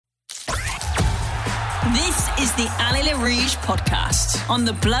This is the Alley Le Rouge podcast on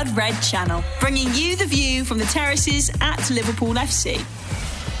the Blood Red channel, bringing you the view from the terraces at Liverpool FC.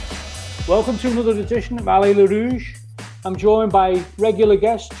 Welcome to another edition of Alley Le Rouge. I'm joined by regular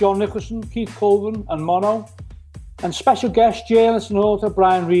guests John Nicholson, Keith Colvin and Mono, and special guest journalist and author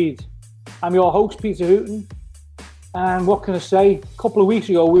Brian Reid. I'm your host Peter Hooton, and what can I say? A couple of weeks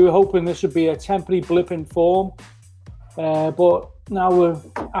ago we were hoping this would be a temporary blip in form, but now we're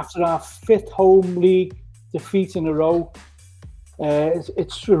after our fifth home league defeat in a row.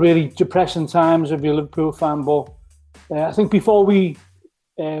 It's really depressing times if you're a Liverpool fan, but I think before we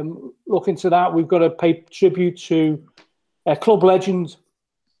look into that, we've got to pay tribute to a club legend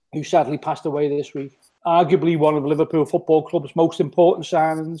who sadly passed away this week. Arguably one of Liverpool Football Club's most important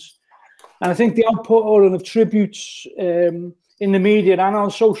signings. And I think the outpouring of tributes in the media and on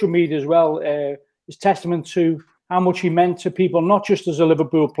social media as well is testament to how much he meant to people, not just as a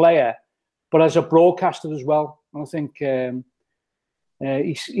Liverpool player, but as a broadcaster as well. And I think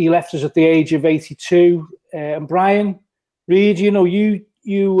he left us at the age of 82. And Brian Reid, you know, you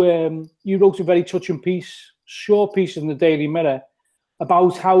wrote a very touching short piece in the Daily Mirror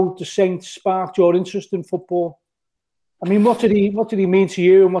about how the Saints sparked your interest in football. I mean, what did he mean to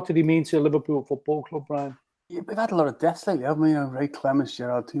you, and what did he mean to Liverpool Football Club, Brian? Yeah, we've had a lot of deaths lately, haven't we? You know, Ray Clements,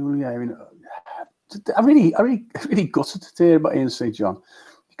 Gerard Houllier. I mean, I really gutted to hear about Ian St. John,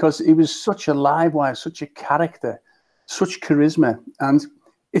 because he was such a live wire, such a character, such charisma. And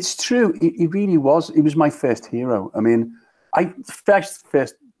it's true, he really was. He was my first hero. I mean,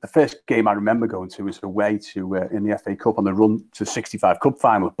 the first game I remember going to was away to in the FA Cup on the run to 65 Cup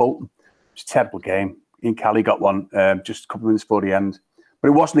final at Bolton. It was a terrible game. Ian Kelly got one just a couple of minutes before the end. But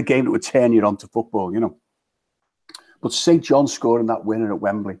it wasn't a game that would turn you on to football, you know. But St. John scoring that winner at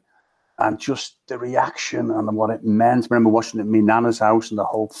Wembley, and just the reaction and what it meant. I remember watching it at my nana's house and the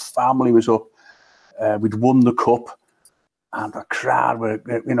whole family was up. We'd won the cup and the crowd were,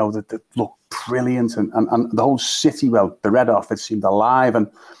 you know, that looked brilliant. And the whole city, well, the Red Office seemed alive. And,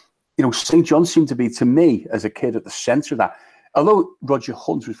 you know, St. John seemed to be, to me, as a kid, at the centre of that. Although Roger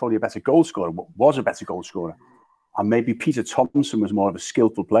Hunt was probably a better goal scorer, and maybe Peter Thompson was more of a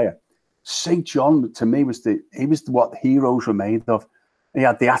skillful player, St. John, to me, was what heroes were made of. He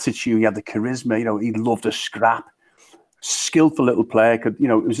had the attitude, he had the charisma, you know, he loved a scrap. Skillful little player, could, you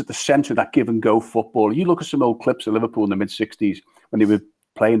know, it was at the centre of that give and go football. You look at some old clips of Liverpool in the mid-60s when they were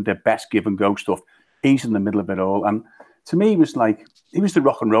playing their best give and go stuff. He's in the middle of it all. And to me, he was the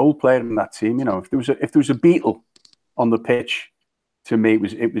rock and roll player in that team. You know, if there was a Beatle on the pitch, to me,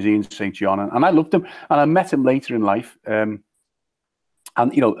 it was Ian St. John. And I loved him. And I met him later in life. And,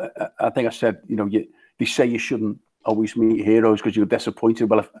 you know, I think I said, you know, they say you shouldn't always meet heroes because you're disappointed.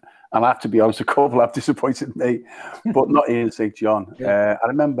 Well, and I have to be honest, a couple have disappointed me, but not Ian St. John. Yeah. I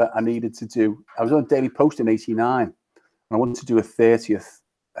remember I was on a Daily Post in 89, and I wanted to do a 30th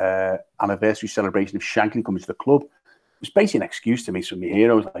anniversary celebration of Shankly coming to the club. It was basically an excuse to meet some of my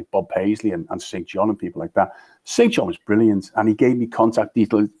heroes like Bob Paisley and St. John and people like that. St. John was brilliant, and he gave me contact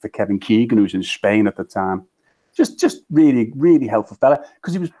details for Kevin Keegan, who was in Spain at the time. Just really, really helpful fella,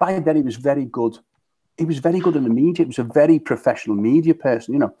 because he was very good. He was very good in the media. He was a very professional media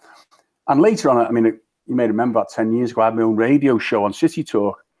person, you know. And later on, I mean, you may remember about 10 years ago, I had my own radio show on City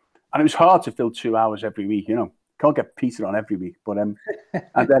Talk, and it was hard to fill 2 hours every week, you know. Can't get Peter on every week, but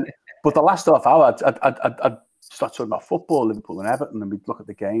but the last half hour, I'd start talking about football, Liverpool and Everton, and we'd look at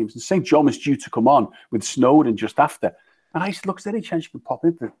the games. And St. John was due to come on with Snowden just after. And I used to look, is there any chance you can pop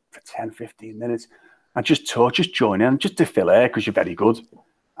in for 10, 15 minutes and just talk, just join in, just to fill air, because you're very good.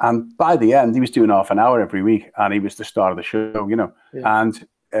 And by the end, he was doing half an hour every week, and he was the star of the show, you know. Yeah.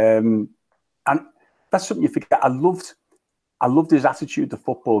 And that's something you forget. I loved his attitude to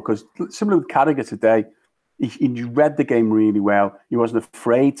football, because similar with Carragher today, he read the game really well. He wasn't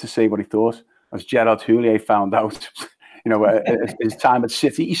afraid to say what he thought, as Gerard Houllier found out, you know, his time at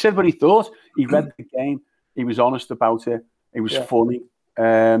City. He said what he thought. He read the game. He was honest about it. He was funny.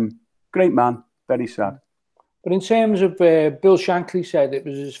 Great man. Very sad. But in terms of Bill Shankly said it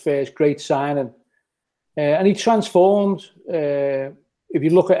was his first great signing, and he transformed. If you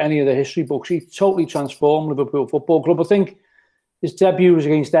look at any of the history books, he totally transformed Liverpool Football Club. I think his debut was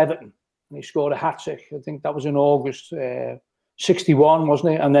against Everton, and he scored a hat-trick. I think that was in August 61,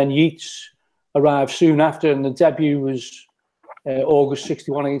 wasn't it? And then Yeats arrived soon after, and the debut was August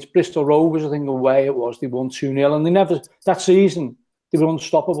 61 against Bristol Rovers. I think away it was. They won 2-0, and that season they were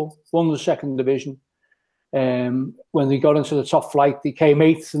unstoppable. Won the second division. When they got into the top flight, they came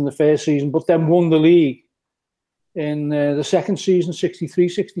 8th in the first season, but then won the league in the second season, 63,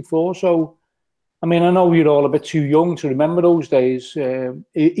 64. So, I mean, I know you're all a bit too young to remember those days,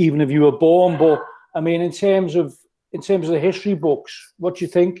 even if you were born, but I mean, in terms of the history books, what do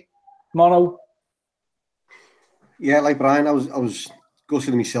you think, Mono? Yeah, like Brian, I was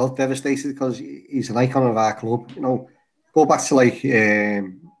gutted myself, devastated, because he's an icon of our club. You know, go back to like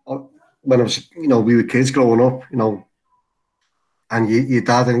when I was, you know, we were kids growing up, you know, and your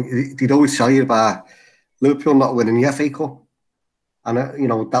dad, and he'd always tell you about Liverpool not winning the FA Cup, and you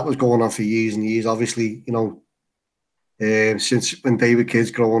know, that was going on for years and years. Obviously, you know, since when they were kids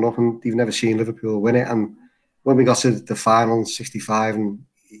growing up, and they've never seen Liverpool win it. And when we got to the final in '65, and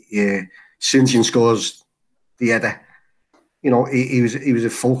St. scores the header, you know, he was a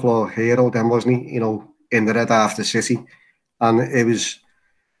folklore hero then, wasn't he? You know, in the red after City, and it was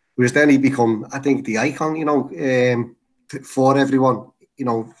then he become, I think, the icon. You know, for everyone. You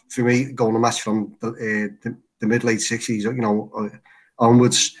know, for me, going to match from the mid-late 60s, you know,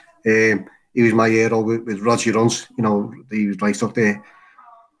 onwards, he was my hero with Roger Hunt. You know, he was right up there.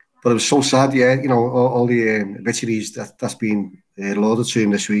 But it was so sad, yeah. You know, all the obituaries that's been lauded to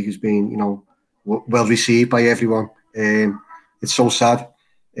him this week has been, you know, well received by everyone. It's so sad.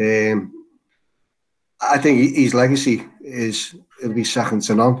 I think his legacy it'll be second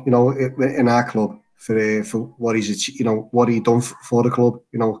to none. You know, in our club. For what he's, you know, what he done for the club,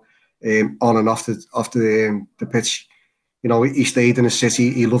 you know, on and off the pitch. You know, he stayed in the city.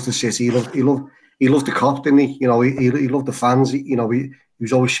 He loved the city. He loved the cop, didn't he? You know, he loved the fans. You know, he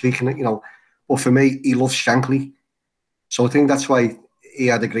was always speaking it. You know, but for me, he loved Shankly. So I think that's why he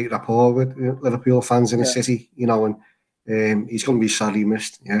had a great rapport with Liverpool fans in the city. You know, and he's going to be sadly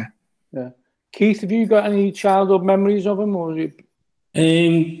missed. Yeah. Yeah. Keith, have you got any childhood memories of him, or is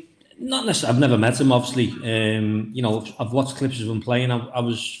it? Not necessarily. I've never met him, obviously. You know, I've watched clips of him playing. I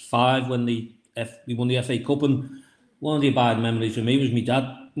was 5 when we won the FA Cup, and one of the bad memories for me was my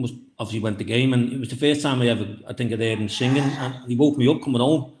dad obviously went to the game, and it was the first time I heard him singing, and he woke me up coming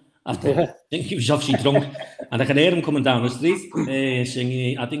home after. I think he was obviously drunk, and I could hear him coming down the street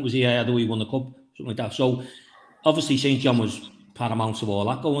singing. I think it was the we won the cup, something like that. So obviously St. John was paramount to all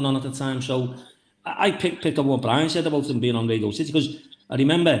that going on at the time. So I picked up what Brian said about him being on Radio City, because I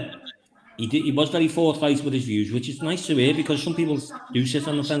remember he was very forthright with his views, which is nice to hear, because some people do sit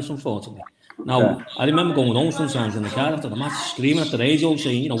on the fence, unfortunately. Now, I remember going home sometimes in the car after the match, screaming at the radio,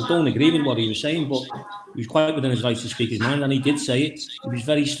 saying, you know, don't agree with what he was saying, but he was quite within his right to speak his mind, and he did say it. He was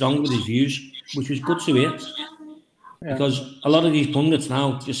very strong with his views, which was good to hear, because a lot of these pundits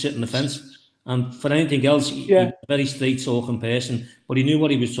now just sit on the fence, and for anything else, he's a very straight-talking person, but he knew what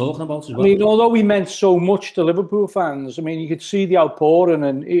he was talking about as well. I mean, although he meant so much to Liverpool fans, I mean, you could see the outpouring,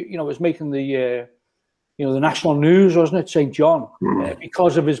 and, you know, it was making the national news, wasn't it, St. John,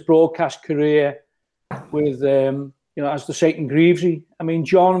 because of his broadcast career with, you know, as the St. Greavesy. I mean,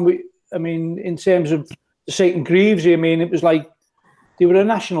 John, in terms of the St. Greavesy, I mean, it was like they were a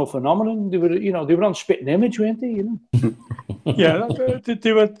national phenomenon. They were on Spitting Image, weren't they? You know. Yeah,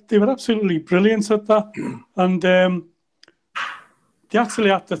 they were absolutely brilliant at that, and they actually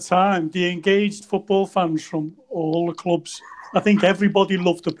at the time they engaged football fans from all the clubs. I think everybody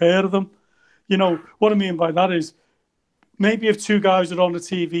loved the pair of them. You know what I mean by that is maybe if two guys are on the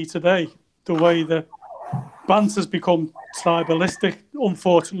TV today, the way the banter's become tribalistic,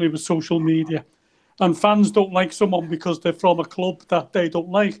 unfortunately, with social media, and fans don't like someone because they're from a club that they don't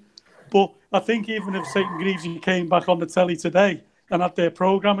like. But I think even if St. Greavesy came back on the telly today and had their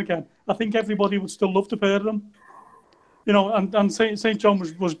programme again, I think everybody would still love to pair them. You know, and St. John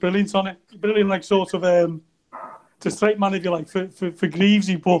was brilliant on it. Brilliant, like sort of the straight man, if you like, for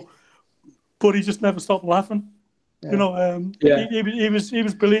Greavesy, but he just never stopped laughing. Yeah. You know, he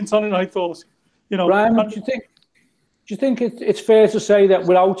was brilliant on it, I thought. You know, Brian, do you think it's fair to say that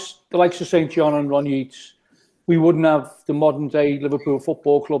without the likes of St. John and Ron Yeats, we wouldn't have the modern day Liverpool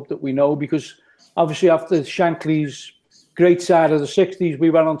Football Club that we know? Because obviously after Shankly's great side of the 60s, we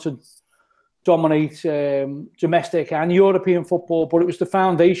went on to dominate domestic and European football, but it was the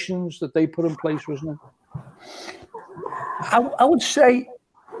foundations that they put in place, wasn't it? I would say,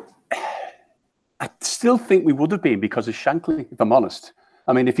 I still think we would have been because of Shankly, if I'm honest.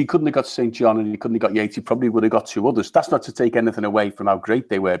 I mean, if he couldn't have got St. John and he couldn't have got Yates, he probably would have got 2 others. That's not to take anything away from how great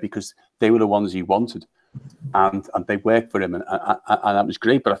they were, because they were the ones he wanted, and they worked for him, and that was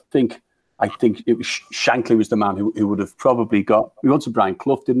great. But I think it was Shankly was the man who would have probably got. We wanted Brian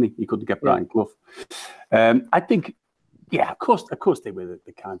Clough, didn't he? He couldn't get Brian Clough. I think, of course, they were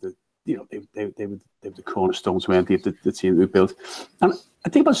the kind of, you know, they were the cornerstones, weren't they, the team we built. And I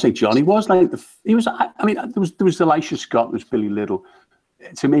think about St. John, he was like I mean, there was Elisha Scott, there was Billy Liddell.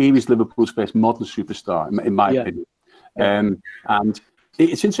 To me, he was Liverpool's first modern superstar, in my opinion. And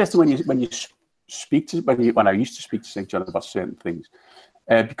it's interesting when I used to speak to St. John about certain things.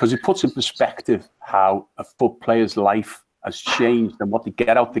 because it puts in perspective how a football player's life has changed and what they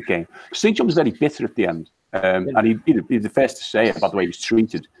get out the game. St. John was very bitter at the end, and he's the first to say about the way he was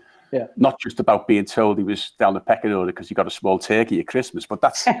treated. Yeah. Not just about being told he was down the pecking order because he got a small turkey at Christmas, but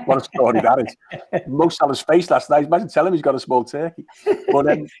that's what a story that is. Mo Salah's face last night, imagine telling him he's got a small turkey. But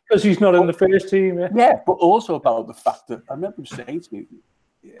because he's not in the first team. Yeah, but also about the fact that I remember him saying to me,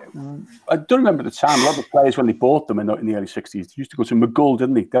 I don't remember the time, a lot of the players when they bought them in the early 60s, they used to go to Maghull,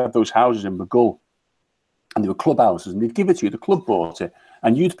 didn't they? They had those houses in Maghull, and they were club houses, and they'd give it to you, the club bought it,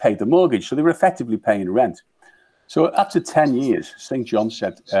 and you'd pay the mortgage, so they were effectively paying rent. So after 10 years, St. John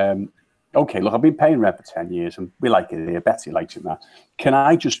said, okay, look, I've been paying rent for 10 years and we like it here, Betsy likes it now. Can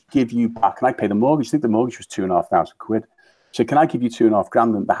I just give you back, can I pay the mortgage? I think the mortgage was £2,500. So can I give you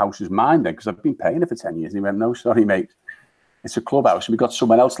 £2,500 and the house is mine then? Because I've been paying it for 10 years. And he went, no, sorry, mate. It's a clubhouse and we've got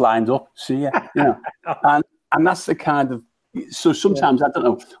someone else lined up. See ya. You know? and that's the kind of, so sometimes, I don't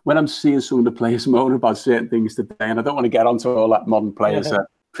know, when I'm seeing some of the players moan about certain things today, and I don't want to get onto all that modern players,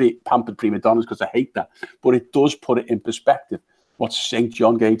 pampered prima donnas, because I hate that, but it does put it in perspective what St.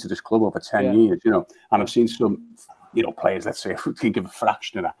 John gave to this club over 10 years, you know. And I've seen some, you know, players, let's say, who can give a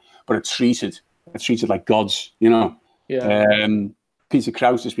fraction of that, but it's treated like gods, you know. Peter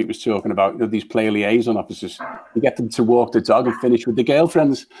Krause this week was talking about, you know, these player liaison officers. You get them to walk the dog and finish with the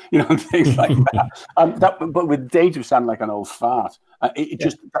girlfriends, you know, and things like that. But with danger sounding like an old fart.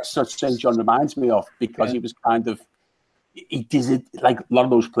 That's what St. John reminds me of, because he was kind of, he did, like a lot of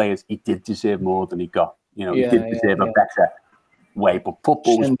those players, he did deserve more than he got. You know, he did deserve a better way. But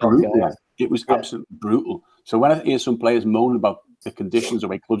football was brutal. It was absolutely brutal. So when I hear some players moan about the conditions, the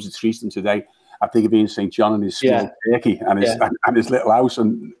way clubs are treating them today, I think of Ian St. John and his small turkey and his little house,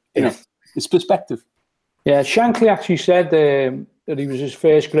 and you know, it's perspective. Yeah, Shankly actually said that he was his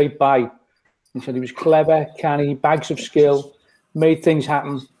first great buy. He said he was clever, canny, bags of skill, made things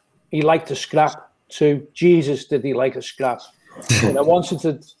happen. He liked to scrap too. Jesus, did he like a scrap?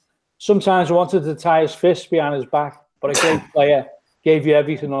 And sometimes I wanted to tie his fists behind his back, but a great player gave you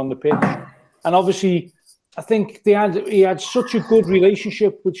everything on the pitch. And obviously, I think he had such a good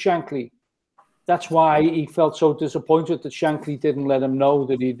relationship with Shankly. That's why he felt so disappointed that Shankly didn't let him know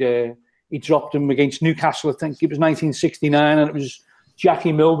that he dropped him against Newcastle. I think it was 1969, and it was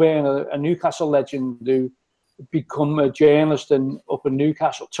Jackie Milburn, a Newcastle legend who had become a journalist up in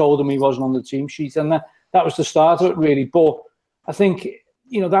Newcastle, told him he wasn't on the team sheet, and that was the start of it, really. But I think,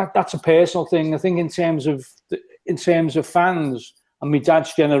 you know, that's a personal thing. I think in terms of fans and my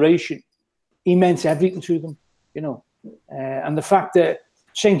dad's generation, he meant everything to them, you know, and the fact that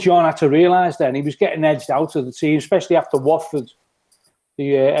St. John had to realise then he was getting edged out of the team, especially after Watford,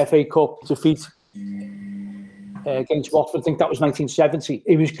 the FA Cup defeat against Watford. I think that was 1970.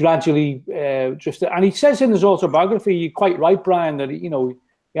 He was gradually drifted. And he says in his autobiography, you're quite right, Brian, that he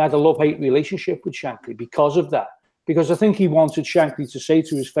had a love-hate relationship with Shankly because of that. Because I think he wanted Shankly to say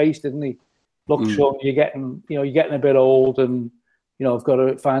to his face, didn't he? Look, son, you're getting a bit old, and you know, I've got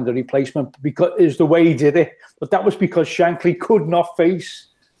to find a replacement, because is the way he did it. But that was because Shankly could not face.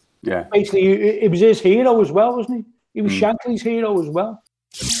 Yeah. Basically, it was his hero as well, wasn't he? He was Shankly's hero as well.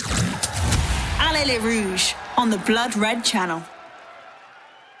 Allez les Rouges on the Blood Red Channel.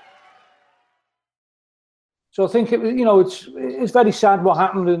 So I think it's very sad what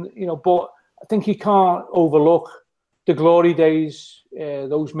happened, and but I think you can't overlook the glory days,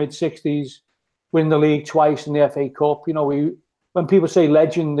 those mid-60s, win the league twice in the FA Cup. You know, when people say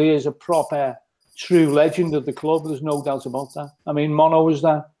legend, he is a proper, true legend of the club. There's no doubt about that. I mean, Mono, is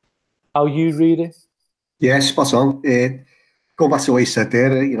that how you read it? Yeah, spot on. Going back to what you said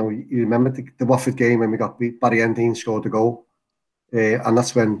there, you remember the Watford game when we got beat, Barry Endine scored the goal. And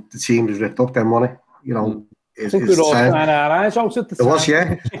that's when the team was ripped up then, wasn't it? You know, I think we were all crying our eyes out at the time. It was,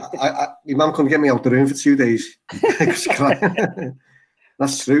 yeah. My mum couldn't get me out the room for 2 days.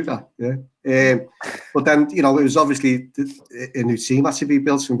 That's true, that, yeah. But then, it was obviously a new team had to be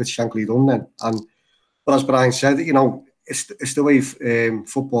built from which Shankly done then. But as Brian said, it's the way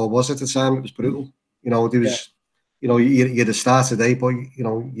football was at the time. It was brutal. There was, you're the star today, but,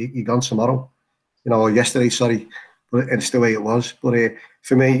 you're gone tomorrow. Or yesterday, sorry. But it's the way it was. But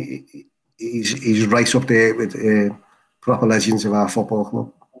for me, he's right up there with proper legends of our football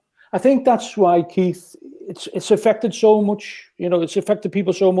club. I think that's why, Keith, it's affected so much. It's affected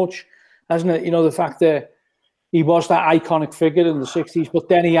people so much, hasn't it? The fact that he was that iconic figure in the 60s, but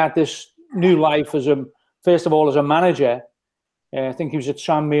then he had this new life first of all, as a manager. I think he was at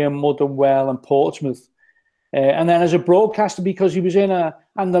Tranmere, Motherwell and Portsmouth. And then as a broadcaster, because he was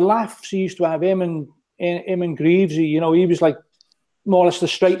and the laughs he used to have, him and Greavesy, he was like more or less the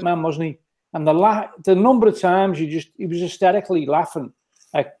straight man, wasn't he? And the number of times he was hysterically laughing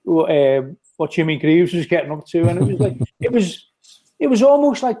like what Jimmy Greaves was getting up to, and it was like it was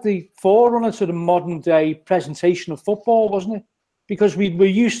almost like the forerunner to the modern day presentation of football, wasn't it? Because we were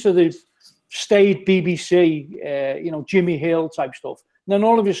used to the staid BBC, Jimmy Hill type stuff. And then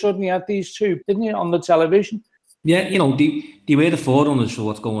all of a sudden you had these two, didn't you, on the television? Yeah, they were the forerunners for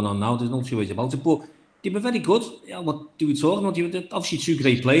what's going on now. There's no two ways about it. But they were very good. What they were talking about, they were obviously two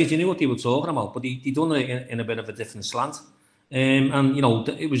great players. They knew what they were talking about, but they done it in a bit of a different slant. And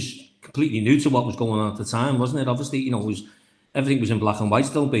it was completely new to what was going on at the time, wasn't it? Obviously, everything was in black and white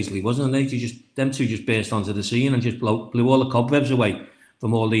still, basically, wasn't it? Them two just burst onto the scene and just blew all the cobwebs away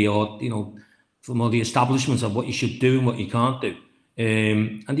from all the from all the establishments of what you should do and what you can't do.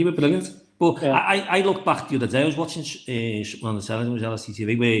 And they were brilliant. But yeah. I looked back the other day. I was watching on the television, it was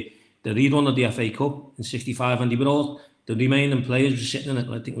LSTV, where the rerun of the FA Cup in '65, and they were all the remaining players were sitting in it.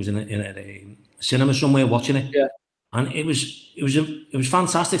 I think it was in a cinema somewhere watching it. Yeah. And it was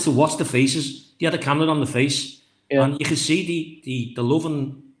fantastic to watch the faces. They had a camera on the face, and you could see the love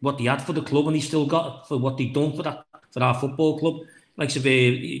and what they had for the club, and he still got it for what they'd done for our football club. Like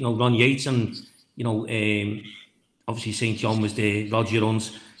Ron Yates and obviously St John was there, Roger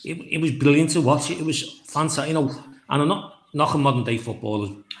Hunt. It was brilliant to watch. It was fantastic, and I'm not knocking modern day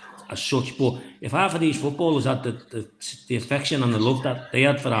footballers as such, but if half of these footballers had the affection and the love that they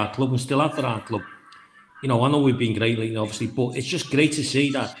had for our club and still have for our club, I know we've been great lately, obviously, but it's just great to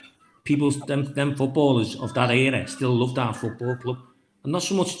see that them footballers of that era still loved our football club, and not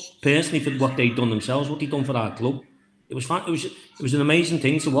so much personally for what they'd done themselves, what they'd done for our club. It was fun. It was an amazing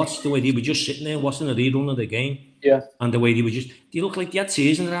thing to watch, the way they were just sitting there watching the rerun of the game. Yeah. And the way they looked like they had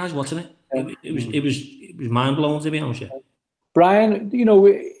tears in their eyes watching it. Yeah. It was mind blowing, to be honest. Yeah. Brian,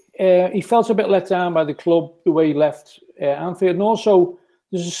 he felt a bit let down by the club the way he left Anfield, and also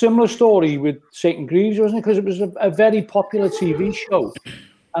there's a similar story with St Greaves, wasn't it? Because it was a very popular TV show,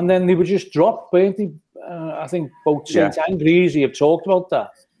 and then they were just dropped, weren't they? I think both St and Greaves have talked about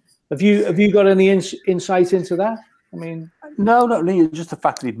that. Have you got any insight into that? I mean, no, not really. Just the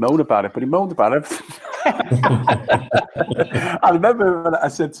fact that he'd moaned about it, but he moaned about everything. I remember when I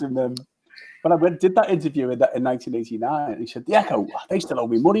said to him, when I did that interview in 1989, he said, "The Echo, they still owe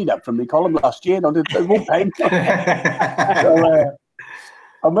me money now from the column last year. No, they won't pay me."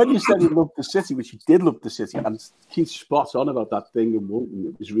 And when you said he loved the city, which he did love the city, and Keith's spot on about that thing in Walton,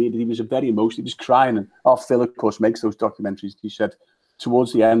 it was he was very emotional. He was crying, and Phil, of course, makes those documentaries. He said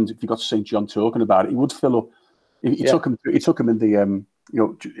towards the end, if you got St John talking about it, he would fill up. He took him in the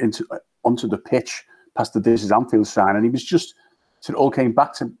onto the pitch past the "This is Anfield" sign, and he was just. So it all came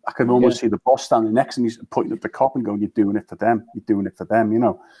back to. I can almost see the boss standing next to me, pointing at the cop and going, "You're doing it for them. You're doing it for them."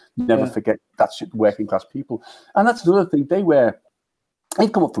 Never forget that's working class people, and that's another thing.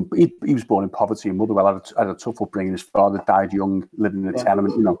 He'd come up from. He was born in poverty, and Motherwell had a tough upbringing. His father died young, living in a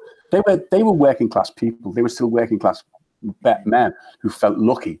tenement. They were working class people. They were still working class men who felt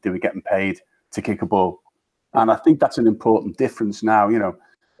lucky they were getting paid to kick a ball. And I think that's an important difference now.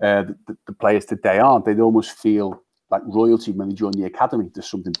 The players today aren't. They almost feel like royalty when they join the academy. There's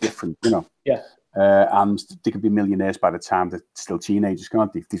something different, Yeah. And they could be millionaires by the time they're still teenagers,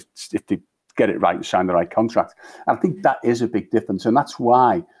 can't they? If they get it right and sign the right contract. And I think that is a big difference. And that's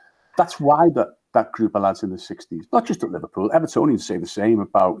why that group of lads in the 60s, not just at Liverpool, Evertonians say the same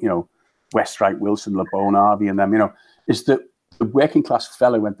about, Westwright, Wilson, LeBone, Harvey and them, is that the working class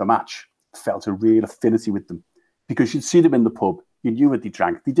fellow who went to match felt a real affinity with them because you'd see them in the pub, you knew what they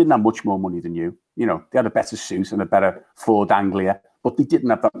drank. They didn't have much more money than you. They had a better suit and a better Ford Anglia, but they didn't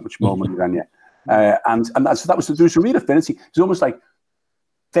have that much more money than you. And so there was a real affinity. It's almost like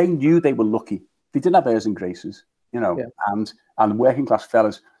they knew they were lucky. They didn't have airs and graces, and working class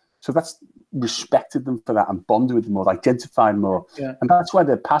fellas. So that's respected them for that and bonded with them more, identified more. Yeah. And that's why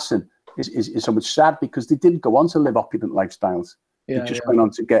their passing is so much sad because they didn't go on to live opulent lifestyles. They just went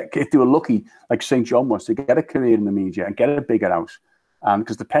on to if they were lucky, like St John was, to get a career in the media and get a bigger house. And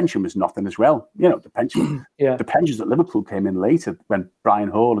because the pension was nothing as well. The pension, the pensions at Liverpool came in later when Brian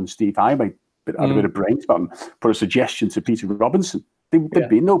Hall and Steve Highway had a bit of brains about them, put a suggestion to Peter Robinson. There'd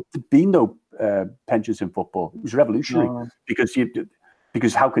be no pensions in football. It was revolutionary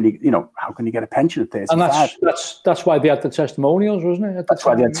because how can you get a pension at 35? And that's why they had the testimonials, wasn't it? That's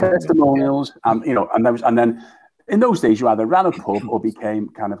why they had testimonials, and then in those days you either ran a pub or became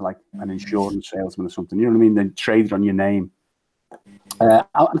kind of like an insurance salesman or something. You know what I mean? Then traded on your name. I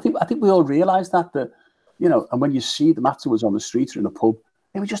think we all realised that and when you see them afterwards on the street or in a pub,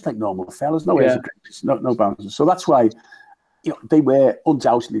 they were just like normal fellas, no bouncers. So that's why they were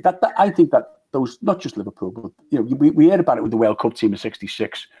undoubtedly that I think that those, not just Liverpool, but we heard about it with the World Cup team of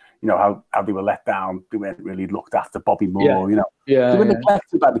 '66. you know, how they were let down. They weren't really looked after. Bobby Moore, you know. Yeah, they were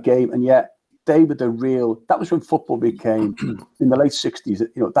neglected by the game, and yet they were that was when football became, in the late 60s, you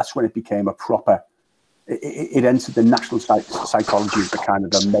know, that's when it became a proper, it entered the national psychology as the kind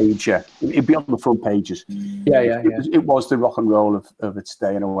of a major, it'd be on the front pages. It was the rock and roll of its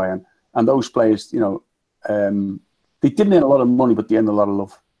day in a way. And those players, you know, they didn't earn a lot of money, but they earned a lot of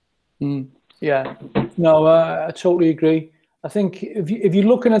love. Yeah, no, I totally agree. I think if you're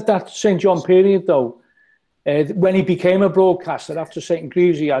looking at that St. John period, though, when he became a broadcaster after St.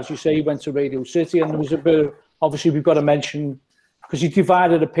 Greavesy, as you say, he went to Radio City, and there was a bit of, obviously we've got to mention, because he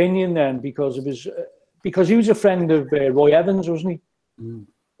divided opinion then because he was a friend of Roy Evans, wasn't he?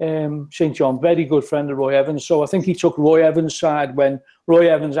 St. John, very good friend of Roy Evans. So I think he took Roy Evans' side when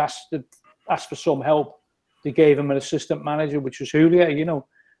Roy Evans asked for some help. They gave him an assistant manager, which was Houllier, you know.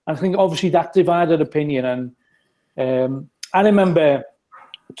 And I think obviously that divided opinion. And I remember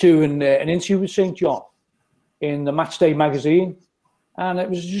doing an interview with St. John in the Matchday magazine, and it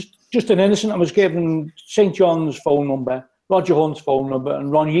was just an innocent. I was given St. John's phone number, Roger Hunt's phone number,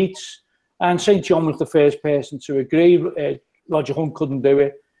 and Ron Yeats. And St. John was the first person to agree. Roger Hunt couldn't do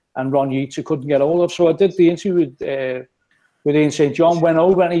it, and Ron Yeats couldn't get hold of. So I did the interview with Ian St. John. Went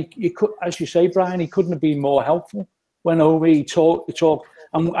over, and he could, as you say, Brian, he couldn't have been more helpful. Went over, he talked,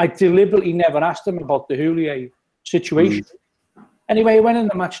 and I deliberately never asked him about the Houllier situation. Anyway, he went in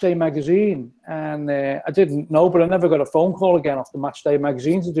the Matchday magazine, and I didn't know, but I never got a phone call again off the Matchday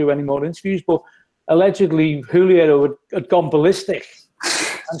magazine to do any more interviews. But allegedly, Houllier had gone ballistic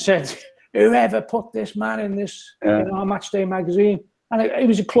and said, "Whoever put this man in this Matchday magazine," and he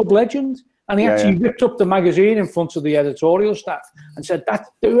was a club legend, and he actually ripped up the magazine in front of the editorial staff and said that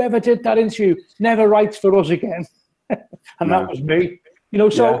whoever did that interview never writes for us again, and that was me. You know,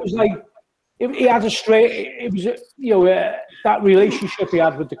 so it was like he had it was that relationship he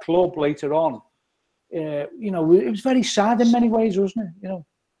had with the club later on. You know, it was very sad in many ways, wasn't it? You know.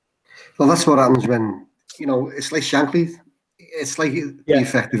 Well, that's what happens when, you know, it's like Shankly. It's like the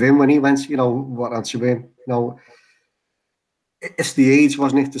effect of him when he went, you know, what answer him. You know, it's the age,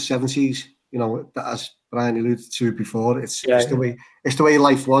 wasn't it? The 70s, you know, as Brian alluded to before. It's the way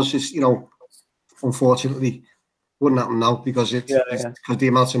life was. It's, you know, unfortunately, wouldn't happen now because because the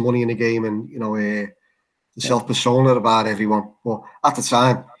amount of money in the game and, you know, the self-persona about everyone. But at the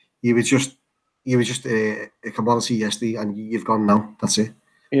time, you were just a commodity yesterday, and you've gone now. That's it.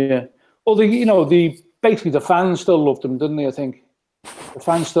 Yeah. Well, basically the fans still loved him, didn't they? I think the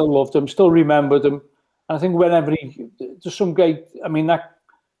fans still loved him, still remembered him. And I think whenever there's some great, I mean,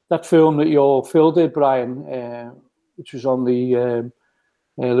 that film that Phil did, Brian, which was on the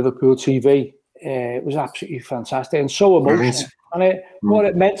Liverpool TV, it was absolutely fantastic and so emotional. And what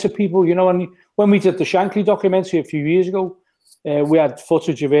it meant to people, you know. And when we did the Shankly documentary a few years ago, we had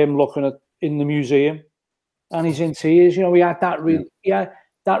footage of him looking in the museum, and he's in tears. You know, he had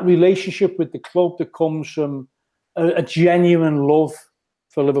that relationship with the club that comes from a genuine love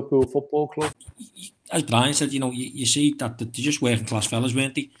for Liverpool Football Club. As Brian said, you know, you see that they're just working class fellas,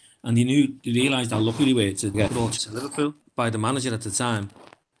 weren't they? And they realised how lucky they were to get brought to Liverpool by the manager at the time,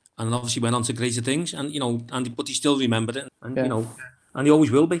 and obviously went on to greater things. And, you know, but he still remembered it, and you know, and he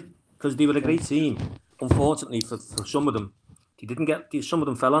always will be, because they were a great team. Unfortunately for some of them, some of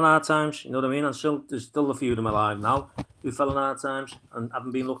them fell on hard times, you know what I mean? And there's still a few of them alive now who fell on hard times and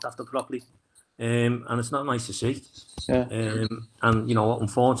haven't been looked after properly. And it's not nice to see. And, you know,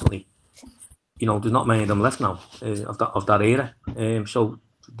 unfortunately, you know, there's not many of them left now of that era. So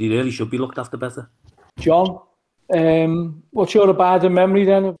they really should be looked after better. John, what's your abiding memory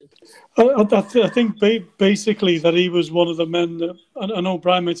then? I think basically that he was one of the men that, I know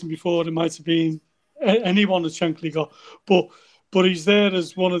Brian mentioned before, it might have been anyone that Shankly got, but he's there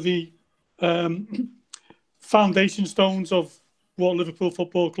as one of the foundation stones of what Liverpool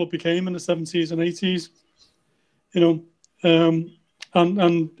Football Club became in the 70s and 80s, you know,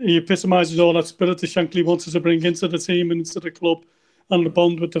 and he epitomises all that spirit that Shankly wanted to bring into the team and into the club, and the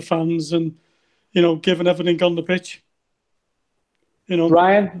bond with the fans, and, you know, giving everything on the pitch. You know,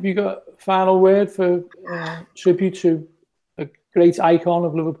 Brian, have you got a final word for tribute to a great icon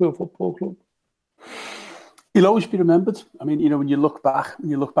of Liverpool Football Club? He'll always be remembered. I mean, you know, when you look back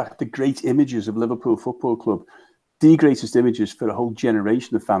at the great images of Liverpool Football Club, the greatest images for a whole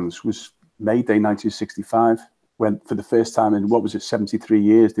generation of fans was May Day 1965, when for the first time in 73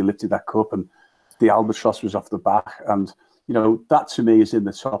 years, they lifted that cup and the albatross was off the back. And, you know, that to me is in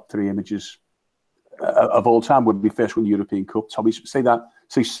the top three images of all time. When we first won the European Cup,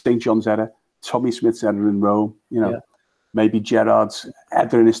 say St. John's era, Tommy Smith's era in Rome, you know. maybe Gerrard's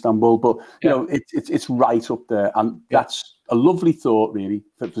header in Istanbul, but you know, it's right up there, and that's a lovely thought, really,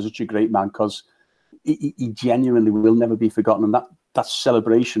 for such a great man, because he genuinely will never be forgotten, and that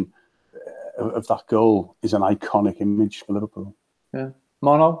celebration of that goal is an iconic image for Liverpool. Yeah,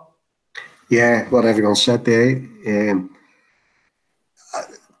 Mono. Yeah, what everyone said there.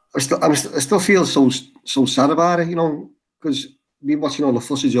 I still feel so sad about it, you know, because been watching all the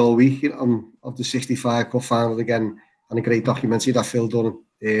footage all week, you know, of the '65 Cup final again, and a great documentary that Phil done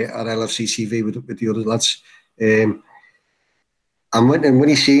at LFC TV with the other lads. And when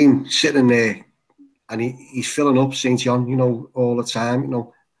you see him sitting there, and he's filling up St. John, you know, all the time, you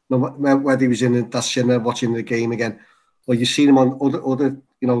know, whether he was in that cinema watching the game again, or you see him on other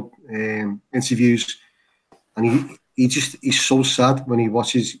you know, interviews, and he's so sad when he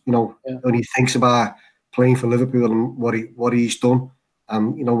watches, you know, when he thinks about playing for Liverpool and what he's done.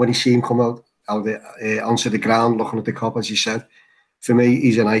 You know, when you see him come out onto the ground looking at the cup, as you said, for me,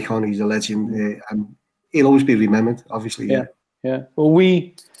 he's an icon, he's a legend, and he'll always be remembered, obviously. Yeah. Well,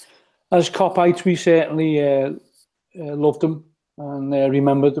 we, as Copites, we certainly loved him and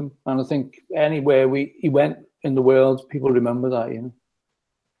remembered him, and I think anywhere he went in the world, people remember that, you know.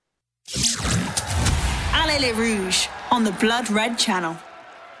 Allez les Rouges on the Blood Red Channel.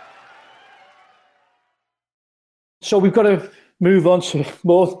 So we've got to move on to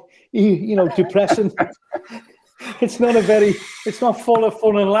more, you know, depressing. It's not full of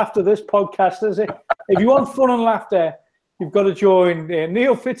fun and laughter, this podcast, is it? If you want fun and laughter, you've got to join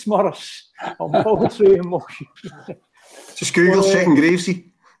Neil Fitzmaurice on Poetry in Motion. Just Google Second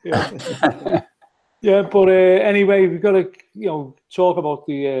Gravesy. Yeah, but anyway, we've got to, you know, talk about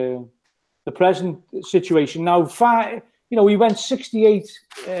the present situation now. We went 68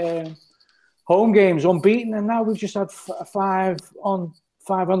 home games unbeaten, and now we've just had five on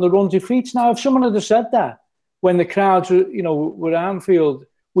the run defeats. Now, if someone had said that when the crowds were at Anfield,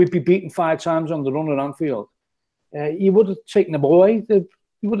 we'd be beaten 5 times on the run at Anfield, you would have taken them away.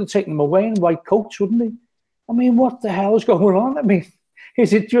 You would have taken them away in white coats, wouldn't he? I mean, what the hell is going on? I mean,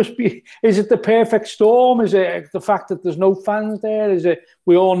 is it the perfect storm? Is it the fact that there's no fans there? Is it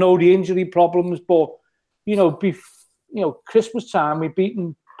we all know the injury problems? But Christmas time we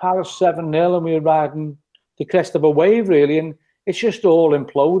beaten Paris 7-0 and we were riding the crest of a wave, really, and it's just all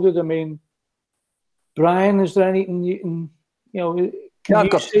imploded. I mean, Brian, is there anything you can, I've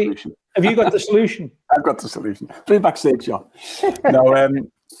got the solution. Have you got the solution? I've got the solution. Play backstage, John.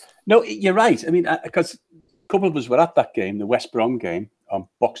 No, you're right. I mean, because a couple of us were at that game, the West Brom game, on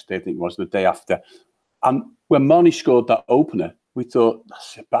Box Day, I think it was, the day after. And when Marnie scored that opener, we thought,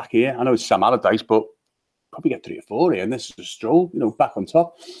 that's it, back here. I know it's Sam Allardyce, but probably get 3 or 4 here, and this is a stroll, back on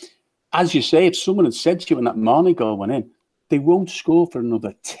top. As you say, if someone had said to you when that Marnie goal went in, they won't score for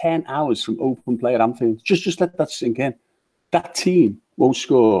another 10 hours from open play at Anfield. Just let that sink in. That team won't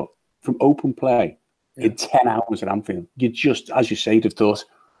score from open play in 10 hours at Anfield. You just, as you say, have thought,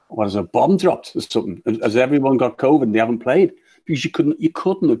 what, has a bomb dropped or something? Has everyone got COVID and they haven't played? Because you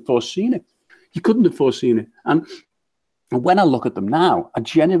couldn't have foreseen it. You couldn't have foreseen it. And when I look at them now, I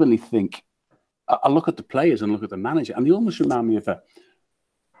genuinely think, I look at the players and look at the manager, and they almost remind me of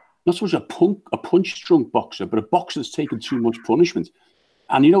not so much a punch-drunk boxer, but a boxer that's taken too much punishment.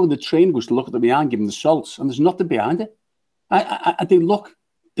 And when the trainer goes to look at them behind, give them the salts, and there's nothing behind it. They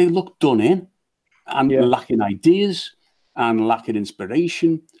look done in, and lacking ideas, and lacking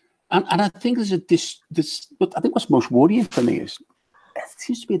inspiration. And I think there's but I think what's most worrying for me is there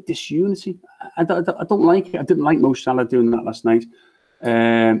seems to be a disunity. I don't like it. I didn't like Mo Salah doing that last night.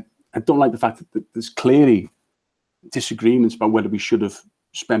 I don't like the fact that there's clearly disagreements about whether we should have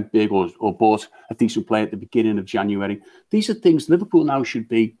spent big or bought a decent player at the beginning of January. These are things Liverpool now should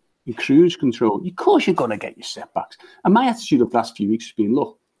be in cruise control. Of course you're going to get your setbacks. And my attitude of the last few weeks has been,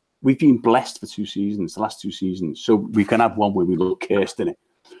 look, we've been blessed for 2 seasons, the last 2 seasons, so we can have one where we look cursed in it.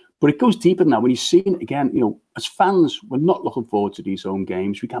 But it goes deeper than that. When you see it again, as fans, we're not looking forward to these home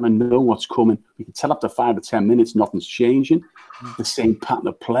games. We kind of know what's coming. We can tell after 5 or 10 minutes, nothing's changing. The same pattern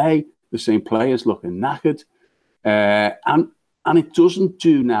of play, the same players looking knackered. And it doesn't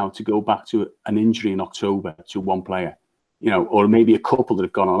do now to go back to an injury in October to one player, or maybe a couple that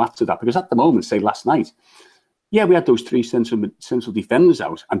have gone on after that. Because at the moment, say last night, we had those 3 central defenders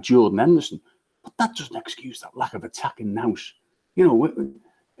out and Jordan Henderson, but that doesn't excuse that lack of attacking nous. We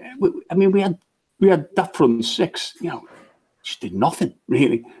had that front 6, just did nothing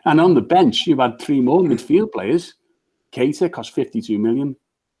really. And on the bench, you've had 3 more midfield players. Keita cost 52 million.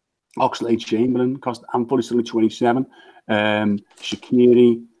 Oxlade-Chamberlain cost, and fully still at 27.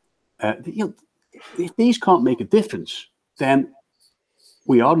 Shaqiri. If these can't make a difference, then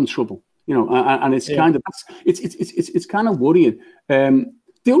we are in trouble. You know, and it's kind of it's kind of worrying.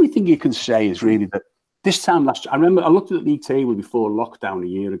 The only thing you can say is really that this time last year, I remember I looked at the league table before lockdown a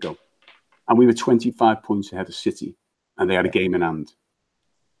year ago, and we were 25 points ahead of City, and they had a game in hand.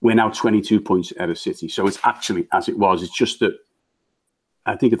 We're now 22 points ahead of City, so it's actually as it was. It's just that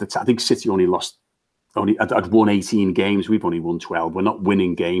I think I think City only had won 18 games. We've only won 12. We're not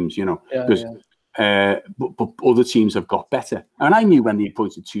winning games, you know, because. But other teams have got better. And I knew when they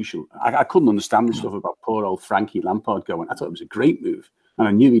appointed Tuchel, I couldn't understand the stuff about poor old Frankie Lampard going. I thought it was a great move. And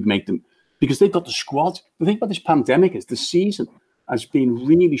I knew he'd make them, because they've got the squad. The thing about this pandemic is the season has been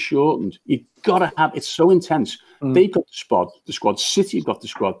really shortened. You've got to have, it's so intense. They've got the squad. City have got the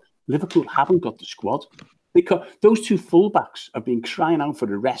squad. Liverpool haven't got the squad. Those two fullbacks have been crying out for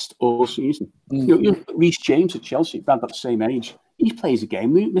the rest all season. You know, Reece James at Chelsea, about the same age. He plays a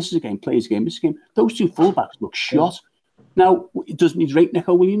game, misses a game, plays a game, misses a game. Those two fullbacks look shot. Now, doesn't he rate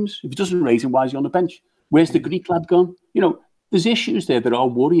Neco Williams? If he doesn't rate him, why is he on the bench? Where's the Greek lad gone? You know, there's issues there that are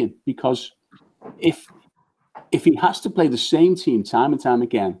worrying, because if he has to play the same team time and time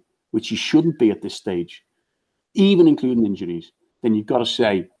again, which he shouldn't be at this stage, even including injuries, then you've got to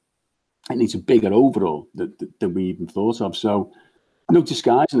say it needs a bigger overhaul than we even thought of. So, no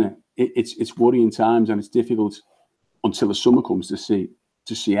disguising it. It's worrying times, and it's difficult until the summer comes to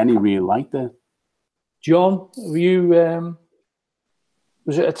see any real light there. John, were you?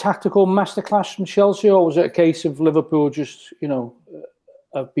 Was it a tactical masterclass from Chelsea, or was it a case of Liverpool just, you know,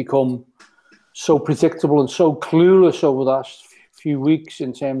 have become so predictable and so clueless over the last few weeks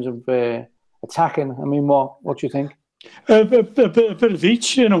in terms of attacking? I mean, what do you think? A bit of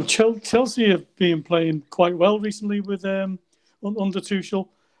each. You know, Chelsea have been playing quite well recently with under Tuchel,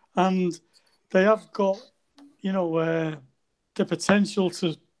 and they have got, you know, the potential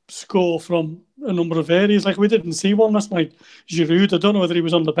to score from a number of areas. Like, we didn't see one last night. Giroud, I don't know whether he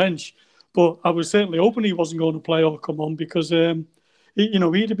was on the bench, but I was certainly hoping he wasn't going to play or come on, because, you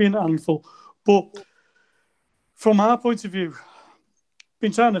know, he'd have been a handful. But from our point of view,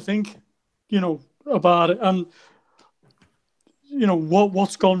 been trying to think, you know, about it, and, you know,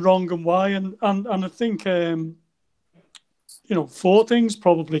 what's gone wrong and why. And I think, you know, 4 things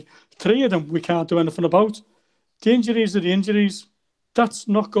probably. 3 of them we can't do anything about. The injuries are the injuries. That's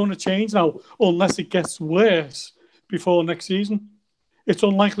not going to change now unless it gets worse before next season. It's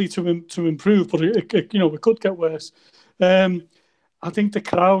unlikely to improve, but it you know, it could get worse. I think the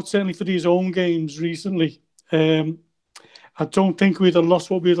crowd, certainly for these home games recently, I don't think we'd have lost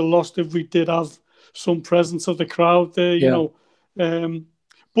what we'd have lost if we did have some presence of the crowd there, you know.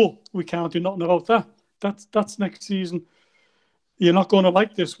 But we can't do nothing about that. That's next season. You're not going to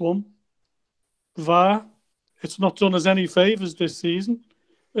like this one. VAR, it's not done us any favours this season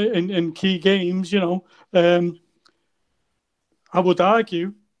in key games, you know. I would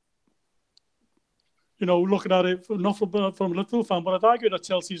argue, you know, looking at it not from a Liverpool fan, but I'd argue that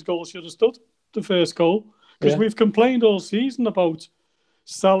Chelsea's goal should have stood, the first goal, because we've complained all season about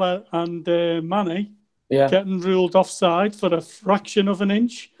Salah and Mane getting ruled offside for a fraction of an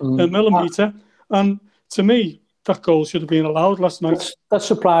inch, a millimetre, and to me, that goal should have been allowed last night. That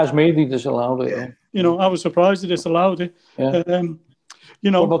surprised me they disallowed it. Yeah. You know, I was surprised they disallowed it. Yeah.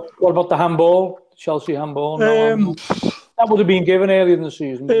 You know, what about the handball? Chelsea handball? No, that would have been given earlier in the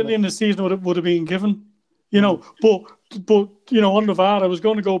season. Early in the season would have been given. You know, but you know, on the VAR, I was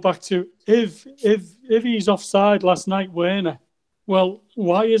going to go back to if he's offside last night, Werner. Well,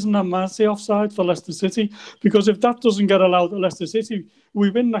 why isn't that Marseille offside for Leicester City? Because if that doesn't get allowed at Leicester City, we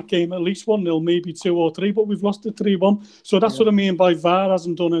win that game at least 1-0, maybe 2 or 3, but we've lost it 3-1. So that's what I mean by VAR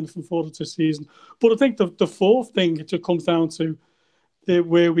hasn't done anything for it this season. But I think the fourth thing it comes down to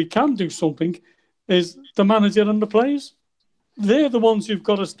where we can do something is the manager and the players. They're the ones who've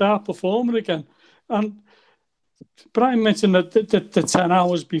got to start performing again. And Brian mentioned that the 10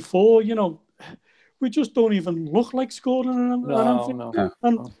 hours before, you know, we just don't even look like scoring.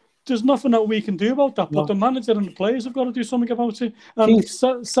 And there's nothing that we can do about that. But the manager and the players have got to do something about it. And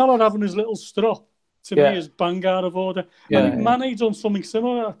Salah having his little strop, to me, is bang out of order. I think Mane done something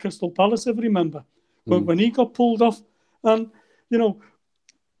similar at Crystal Palace, if you remember, when he got pulled off. And, you know,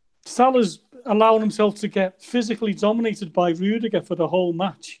 Salah's allowing himself to get physically dominated by Rudiger for the whole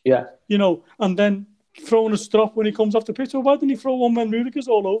match. Yeah. You know, and then throwing a strop when he comes off the pitch. Well, why didn't he throw one when Rudiger's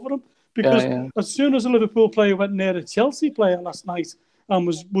all over him? Because as soon as a Liverpool player went near a Chelsea player last night and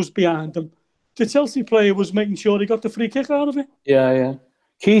was behind them, the Chelsea player was making sure he got the free kick out of it. Yeah, yeah.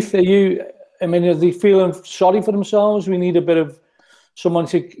 Keith, are they feeling sorry for themselves? We need a bit of someone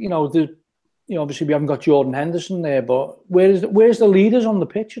to, obviously we haven't got Jordan Henderson there, but where's the leaders on the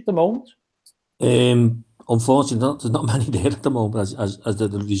pitch at the moment? unfortunately, there's not many there at the moment, as the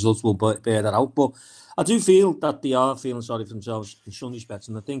results will bear that out. But I do feel that they are feeling sorry for themselves in some respects,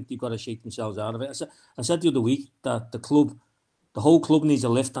 and I think they've got to shake themselves out of it. I said the other week that the whole club needs a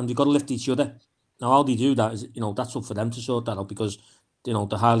lift, and they've got to lift each other. Now, how they do that is, that's up for them to sort that out, because, they're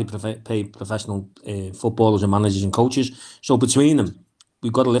highly paid professional footballers and managers and coaches. So between them,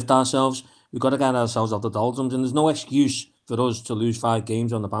 we've got to lift ourselves. We've got to get ourselves out of the doldrums, and there's no excuse for us to lose 5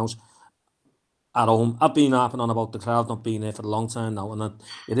 games on the bounce at home. I've been harping on about the crowd not being there for a long time now, and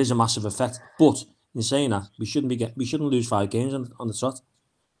it is a massive effect. But in saying that, we shouldn't lose 5 games on the trot.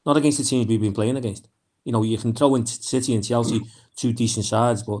 Not against the teams we've been playing against. You can throw in City and Chelsea, 2 decent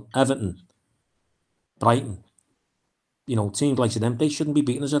sides, but Everton, Brighton, teams like them, they shouldn't be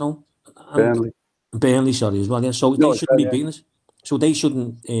beating us at home. Burnley, sorry, as well. Yeah, so they shouldn't be beating us. So they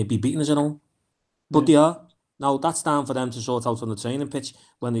shouldn't be beating us at home. But they are. Now, that's down for them to sort out on the training pitch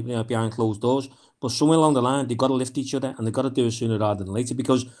when they're behind closed doors. But somewhere along the line, they've got to lift each other, and they've got to do it sooner rather than later,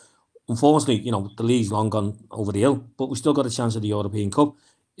 because unfortunately, the league's long gone over the hill, but we've still got a chance at the European Cup.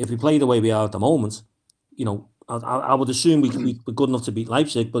 If we play the way we are at the moment, I would assume we're good enough to beat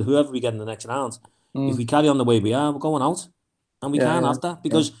Leipzig, but whoever we get in the next round, if we carry on the way we are, we're going out. And we can't have that,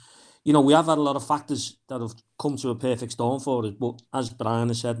 because, we have had a lot of factors that have come to a perfect storm for us. But as Brian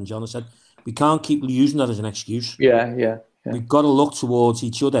has said and John has said, we can't keep using that as an excuse. Yeah. We've got to look towards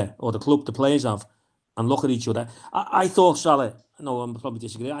each other, or the club, the players have, and look at each other. I thought Salah, I'm probably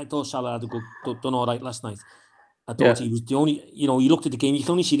disagree, I thought Salah had done all right last night. I thought he was the only, you looked at the game, you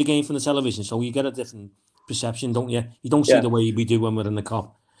can only see the game from the television, so you get a different perception, don't you? You don't see the way we do when we're in the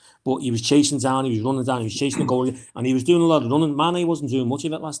Kop. But he was chasing down, he was running down, he was chasing the goal, and he was doing a lot of running. Mane wasn't doing much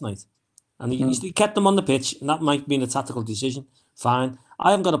of it last night. And he kept them on the pitch, and that might have been a tactical decision. Fine.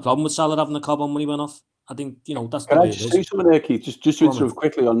 I haven't got a problem with Salah having the Cobb on when he went off. I think, that's the way it is. Can I just say something there, Keith? Just to interrupt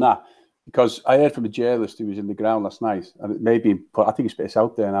quickly on that, because I heard from a journalist who was in the ground last night, and it may be, I think it's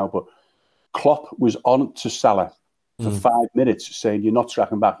out there now, but Klopp was on to Salah for 5 minutes saying, you're not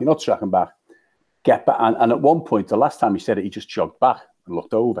tracking back, get back. And at one point, the last time he said it, he just jogged back and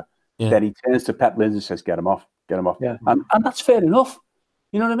looked over. Yeah. Then he turns to Pep Lindsay and says, get him off. Yeah. And that's fair enough.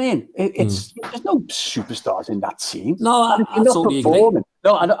 You know what I mean? There's no superstars in that team. No, I totally agree.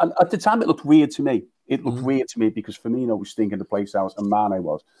 No, and at the time it looked weird to me. It looked weird to me because Firmino was stinking the place out and Mane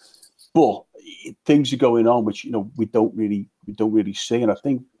was. But things are going on which we don't really see. And I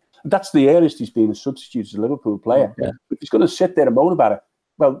think that's the earliest he's been a substitute as a Liverpool player. Yeah. If he's going to sit there and moan about it,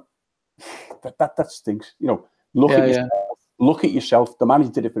 well, that stinks. Look at yourself. The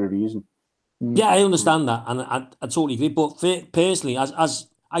manager did it for a reason. Yeah, I understand that, and I totally agree. But personally, as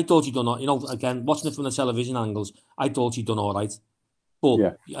I thought he'd done, again, watching it from the television angles, I thought he'd done all right.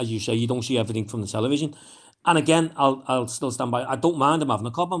 But as you say, you don't see everything from the television. And again, I'll still stand by. I don't mind him having a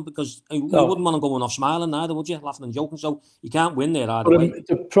Cobb on, because you wouldn't want him going off smiling either, would you? Laughing and joking. So you can't win there either way.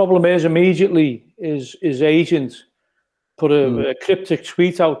 The problem is, immediately his agent put a cryptic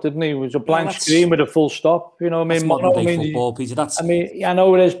tweet out, didn't he? It was a blank screen with a full stop. You know what I mean? Modern day football, Peter. I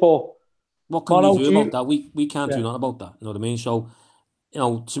know it is, but what can we do about that? We can't do nothing about that. You know what I mean? So,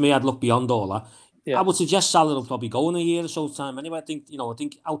 to me, I'd look beyond all that. Yeah. I would suggest Salah will probably go in a year or so's time. Anyway, I think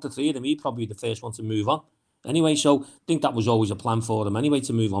out of 3 of them, he'd probably be the first one to move on. Anyway, so I think that was always a plan for them anyway,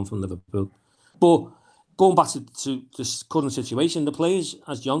 to move on from Liverpool. But going back to this current situation, the players,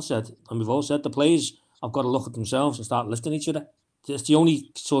 as John said, and we've all said, the players have got to look at themselves and start lifting each other. It's the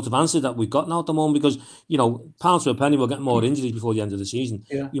only sort of answer that we've got now at the moment, because, pound to a penny, we'll get more injuries before the end of the season.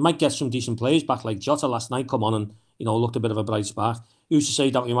 Yeah. You might get some decent players back, like Jota last night come on and, looked a bit of a bright spark. Who's to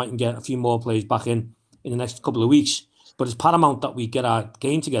say that we mightn't get a few more players back in the next couple of weeks? But it's paramount that we get our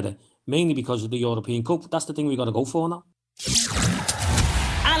game together, mainly because of the European Cup. That's the thing we've got to go for now.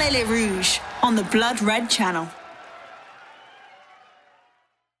 Allez Les Rouges on the Blood Red Channel.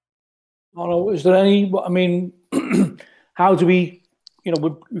 Is there any, how do we,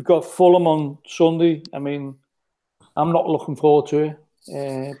 we've got Fulham on Sunday. I'm not looking forward to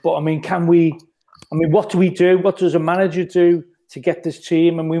it. But what do we do? What does a manager do to get this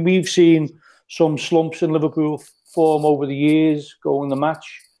team? We've seen some slumps in Liverpool form over the years, go in the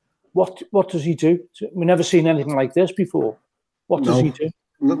match. What does he do? We've never seen anything like this before. What does he do?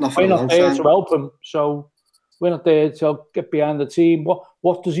 We're not there to help him, so we're not there to get behind the team.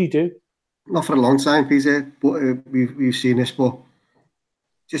 What does he do? Not for a long time, Peter, but we've seen this. But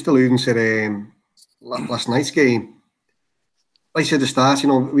just alluding to last night's game, like I said at the start,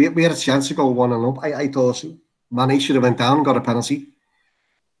 we had a chance to go 1-0 up. I thought Mane should have went down and got a penalty.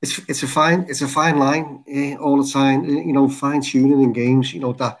 It's a fine line all the time. Fine tuning in games.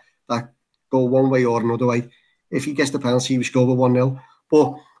 That go one way or another way. If he gets the penalty, we score with 1-0.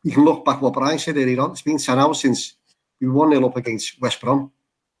 But you can look back what Brian said earlier on. It's been 10 hours since we 1-0 up against West Brom.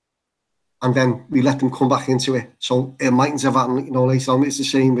 And then we let them come back into it. So it mightn't have happened, you know, later on. It's the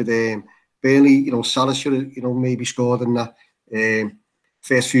same with Burnley, you know, Salah should have, you know, maybe scored in that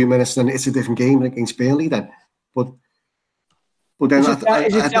first few minutes, then it's a different game against Burnley then. But then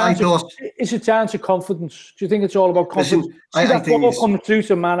is it down to confidence? Do you think it's all about confidence? Listen, I think ball coming through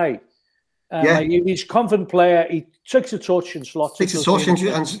to Mane. Like, he's a confident player. He takes a touch and slots. Takes a touch and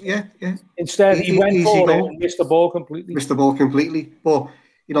yeah. Instead, he went for it and missed the ball completely. But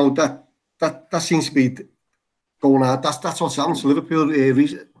you know that seems to be going on. That's what's happened to Liverpool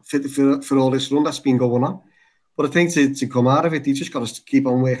for all this run that's been going on. But I think to come out of it, they just got to keep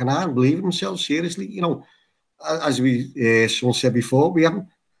on working hard and believe in themselves. Seriously, you know, as someone said before, we haven't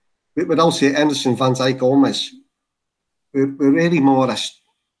without Henderson, Van Dijk, Gomez. We're really more or less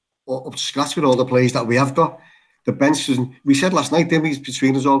up to scratch with all the players that we have got. The bench, we said last night, didn't we,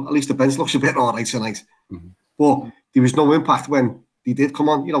 between us all, at least the bench looks a bit all right tonight. Mm-hmm. But there was no impact when he did come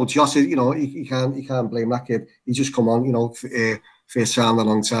on. You know, Josh, you know, he can't blame that kid. He just come on, you know, first time in a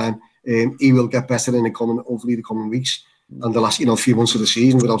long time. He will get better in hopefully the coming weeks and the last, you know, few months of the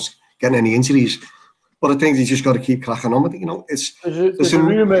season without getting any injuries. But I think he's just got to keep cracking on with it. You know, there's a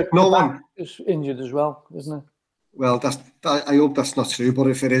rumour no one is injured as well, isn't it? Well, I hope that's not true. But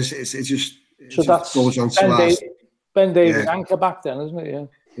if it is, it just goes on to last. Ben Davies anchor back then, isn't it?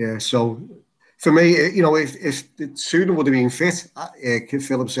 Yeah. So for me, you know, if Sudan would have been fit,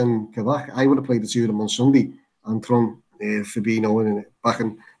 Phillips and Kabak, I would have played the two of them on Sunday and thrown Fabinho back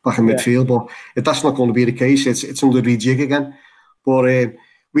in midfield. But if that's not going to be the case, it's under rejig again. But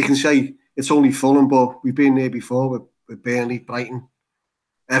we can say it's only Fulham, but we've been there before with Burnley, Brighton,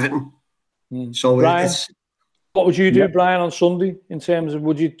 Everton. So Brian, what would you do, Brian, on Sunday in terms of,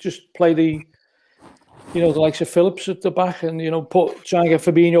 would you just play the likes of Phillips at the back and, you know, try and get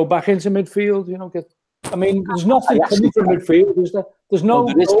Fabinho back into midfield, you know, there's nothing coming from midfield, is there? There's no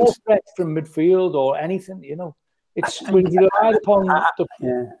threat from midfield or anything, you know. It's when you rely upon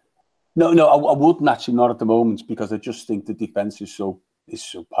No, I wouldn't actually, not at the moment, because I just think the defence is so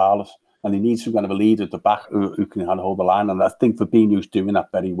powerless. And he needs some kind of a leader at the back who can hold the line. And I think Fabinho's doing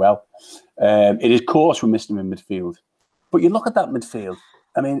that very well. It is, of course, we're missing him in midfield. But you look at that midfield,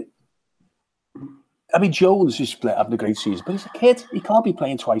 I mean, Jones is having a great season, but he's a kid. He can't be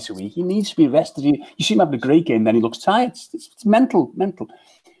playing twice a week. He needs to be rested. You see him having a great game, then he looks tired. It's mental.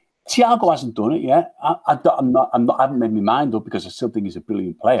 Thiago hasn't done it yet. I haven't made my mind up because I still think he's a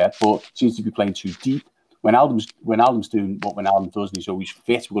brilliant player, but seems to be playing too deep. When Alden's doing what Alden does, and he's always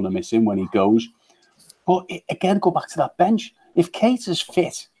fit, we're going to miss him when he goes. But again, go back to that bench. If Keita is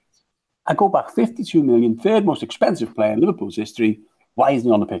fit, I go back 52 million, third most expensive player in Liverpool's history. Why isn't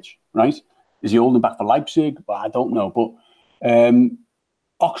he on the pitch, right? Is he holding back for Leipzig? Well, I don't know. But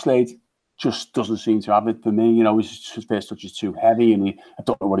Oxlade just doesn't seem to have it for me. You know, his first touch is too heavy, and I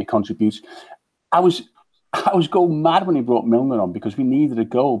don't know what he contributes. I was going mad when he brought Milner on because we needed a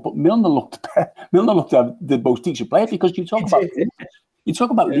goal. But Milner looked the most decent player, because you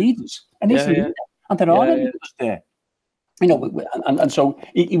talk about leaders, and he's leader, and there are leaders there. You know, and so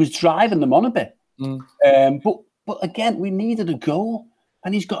he was driving them on a bit. But again, we needed a goal,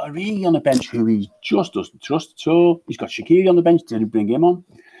 and he's got Origi on the bench who he just doesn't trust at all. He's got Shaqiri on the bench. Did he bring him on?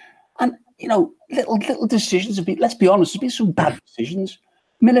 And you know, little decisions have been. Let's be honest, there's been some bad decisions.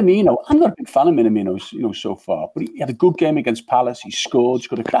 Minamino, I'm not a big fan of Minamino, you know, so far, but he had a good game against Palace. He scored,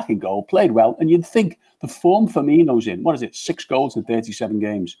 got a cracking goal, played well, and you'd think the form Firmino's in, 6 goals in 37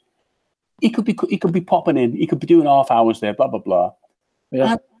 games. He could be popping in. He could be doing half hours there, blah blah blah.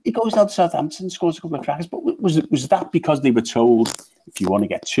 Yeah. And he goes down to Southampton, scores a couple of crackers. But was that because they were told if you want to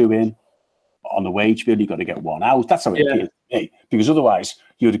get 2 in on the wage bill, you got to get 1 out? That's how it is. Hey, because otherwise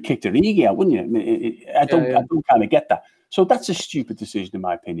you would have kicked Origi out, wouldn't you? I don't kind of get that. So that's a stupid decision, in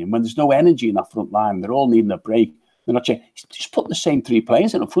my opinion. When there's no energy in that front line, they're all needing a break. They're not just putting the same 3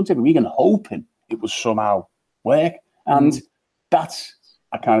 players in front every week and hoping it will somehow work. And that's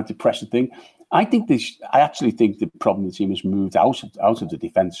a kind of depressing thing. I actually think the problem the team has moved out of the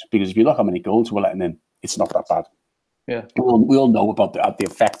defence, because if you look how many goals we're letting in, it's not that bad. Yeah, we all know about the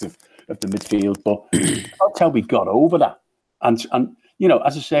effect of the midfield, but that's how we got over that. And you know,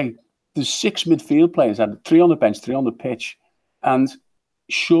 as I say, there's 6 midfield players, and 3 on the bench, 3 on the pitch, and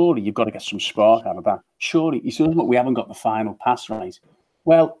surely you've got to get some spark out of that. Surely, you see, we haven't got the final pass right.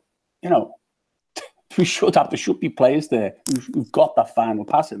 Well, you know, there should be players there who've got that final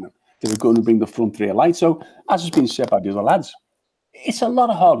pass in them that are going to bring the front 3 alight. So, as has been said by the other lads, it's a lot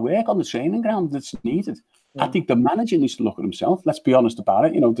of hard work on the training ground that's needed. I think the manager needs to look at himself. Let's be honest about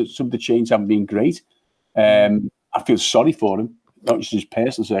it. You know, some of the changes haven't been great. I feel sorry for him. not just his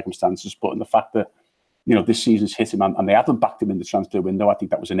personal circumstances, but in the fact that, this season's hit him and they haven't backed him in the transfer window. I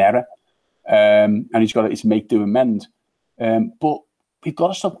think that was an error. And he's got to make do and mend. But we've got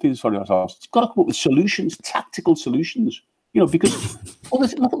to stop doing this for ourselves. We've got to come up with solutions, tactical solutions. Because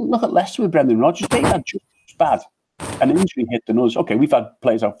look at Leicester with Brendan Rodgers. They had just as bad an injury hit than us. Okay, we've had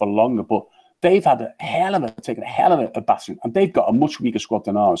players out for longer, but they've had taken a hell of a battering, and they've got a much weaker squad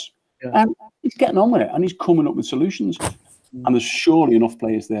than ours. Yeah. And he's getting on with it, and he's coming up with solutions. And there's surely enough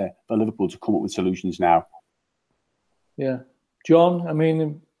players there for Liverpool to come up with solutions now. Yeah, John. I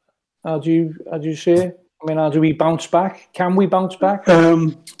mean, how do you see it? I mean, how do we bounce back? Can we bounce back?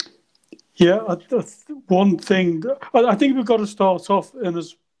 Yeah, one thing. I think we've got to start off in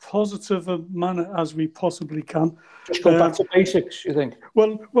as positive a manner as we possibly can. Just go back to basics, you think?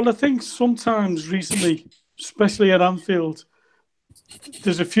 Well, I think sometimes recently, especially at Anfield,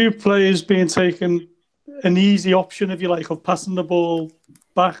 there's a few players being taken an easy option, if you like, of passing the ball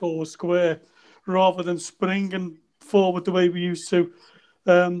back or square rather than springing forward the way we used to.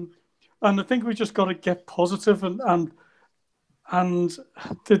 And I think we just got to get positive and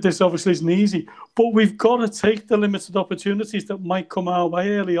this obviously isn't easy, but we've got to take the limited opportunities that might come our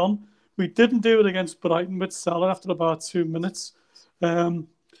way early on. We didn't do it against Brighton with Salah after about 2 minutes.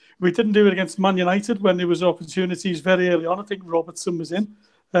 We didn't do it against Man United when there was opportunities very early on. I think Robertson was in.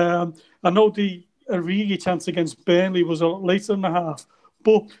 I know the Origi chance against Burnley was a lot later in the half,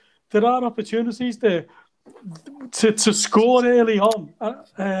 but there are opportunities there to score early on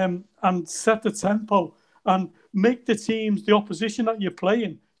and set the tempo and make the teams, the opposition that you're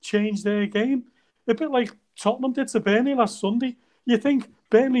playing, change their game. A bit like Tottenham did to Burnley last Sunday. You think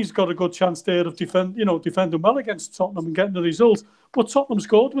Burnley's got a good chance there of defending well against Tottenham and getting the result, but Tottenham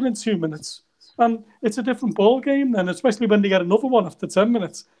scored within 2 minutes. And it's a different ball game then, especially when they get another one after 10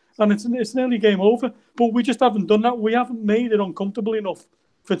 minutes. And it's nearly game over. But we just haven't done that. We haven't made it uncomfortable enough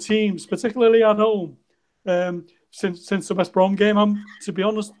for teams, particularly at home, since the West Brom game. To be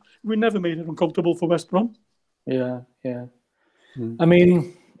honest, we never made it uncomfortable for West Brom. Yeah. I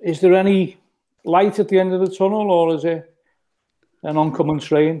mean, is there any light at the end of the tunnel, or is it an oncoming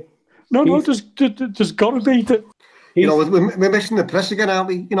train? No, there's got to be. We're missing the press again, aren't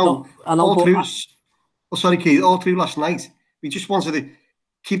we? All through last night, we just wanted to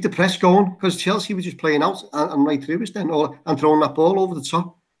keep the press going because Chelsea were just playing out and right through us then, and throwing that ball over the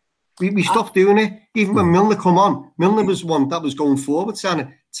top. We stopped doing it. Even when Milner come on, Milner was one that was going forward,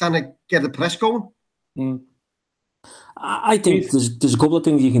 trying to get the press going. I think there's a couple of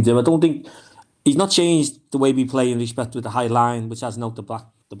things you can do. I don't think he's not changed the way we play in respect with the high line, which hasn't out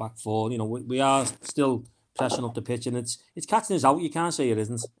the back four. We are still pressing up the pitch, and it's catching us out. You can't say it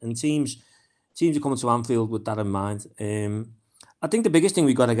isn't. And teams are coming to Anfield with that in mind. I think the biggest thing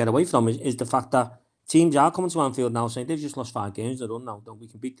we've got to get away from is the fact that teams are coming to Anfield now saying they've just lost 5 games in a run now. We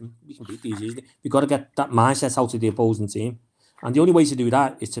can beat them. We can beat these easily. We've got to get that mindset out of the opposing team. And the only way to do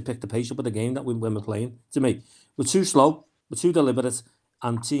that is to pick the pace up of the game that when we're playing. To me, we're too slow, we're too deliberate,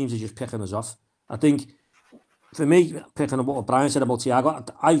 and teams are just picking us off. I think, for me, picking up what Brian said about Thiago,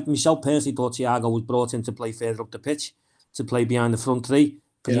 I myself personally thought Thiago was brought in to play further up the pitch, to play behind the front three,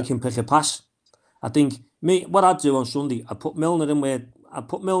 because he can pick a pass. I think, what I'd do on Sunday, I'd put Milner in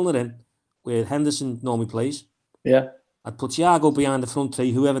where Henderson normally plays. Yeah. I'd put Thiago behind the front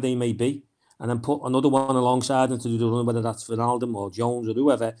three, whoever they may be, and then put another one alongside him to do the run, whether that's Ronaldo or Jones or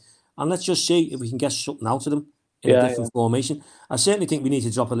whoever. And let's just see if we can get something out of them in a different formation. I certainly think we need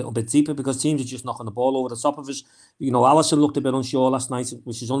to drop a little bit deeper because teams are just knocking the ball over the top of us. Alisson looked a bit unsure last night,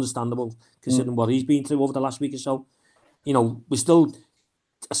 which is understandable considering what he's been through over the last week or so. We're still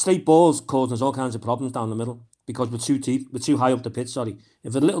straight balls causing us all kinds of problems down the middle because we're too deep, we're too high up the pitch. Sorry,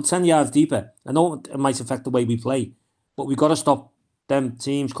 if we're a little 10 yards deeper, I know it might affect the way we play, but we've got to stop them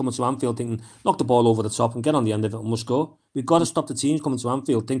teams coming to Anfield thinking, knock the ball over the top and get on the end of it and we'll score. We've got to stop the teams coming to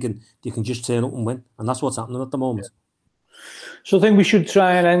Anfield thinking they can just turn up and win. And that's what's happening at the moment. So I think we should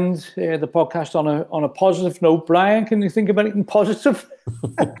try and end the podcast on a positive note. Brian, can you think of anything positive?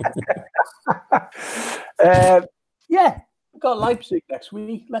 We've got Leipzig next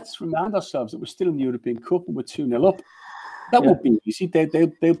week. Let's remind ourselves that we're still in the European Cup and we're 2-0 up. That won't be easy.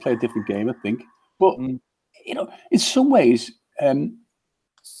 They'll play a different game, I think. But, in some ways,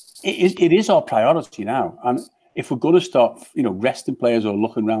 it is our priority now. And if we're going to start, resting players or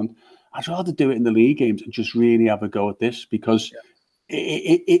looking around, I'd rather do it in the league games and just really have a go at this because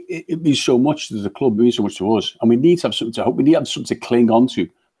it means so much to the club, it means so much to us. And we need to have something to hope. We need to have something to cling on to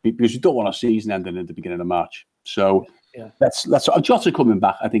because we don't want our season ending at the beginning of March. So let's Jota coming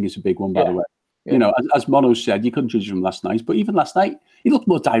back, I think, is a big one, by the way. Yeah. As Mono said, you couldn't judge him last night, but even last night, he looked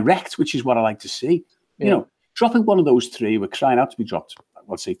more direct, which is what I like to see. Yeah. dropping one of those three, we're crying out to be dropped.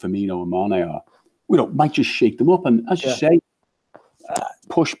 Let's say Firmino and Mane are, might just shake them up. And as you say,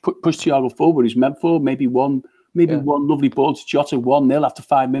 push Thiago forward where he's meant for. Maybe one lovely ball to Jota, 1-0 after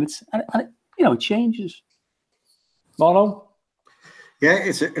 5 minutes, and it changes. Mono. Yeah,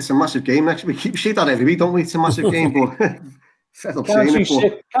 it's a massive game. Actually, we keep saying that every week, don't we? It's a massive game, but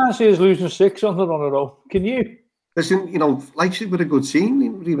can't see us losing 6 on the run in a row. Can you? Listen, Leipzig were a good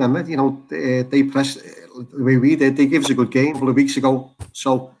team. Remember, they pressed the way we did. They gave us a good game a couple of weeks ago.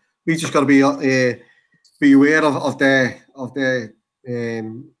 So we just got to be aware of their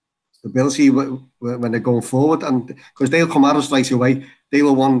ability when they're going forward, and because they'll come at us right away. They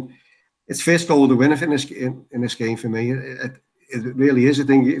will want. It's first goal to win in this game for me. It really is. I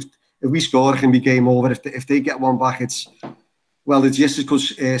think if we score, it can be game over. If they get one back, it's just as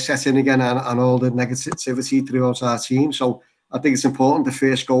good set in again and all the negativity throughout our team. So I think it's important. The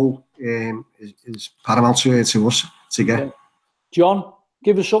first goal is paramount to us to get. Yeah. John,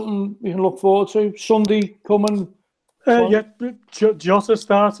 give us something we can look forward to. Sunday coming. Jota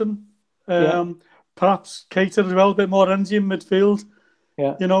starting. Perhaps cater a little bit more energy in midfield.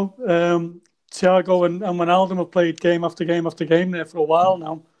 Yeah. Thiago and Wijnaldum have played game after game after game there for a while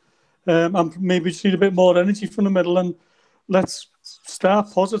now. And maybe just need a bit more energy from the middle, and let's start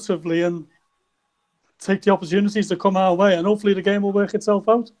positively and take the opportunities that come our way, and hopefully the game will work itself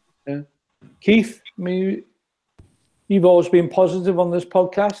out. Yeah. Keith, you've always been positive on this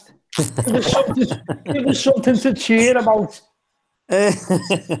podcast. Give us something to cheer about.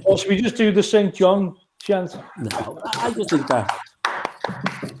 Or should we just do the St. John chant? No, I just think that.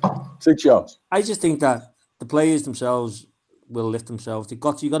 St. John's. I just think that the players themselves will lift themselves. You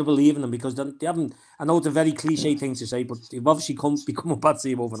got to believe in them, because they haven't. I know it's a very cliche thing to say, but they've obviously become a bad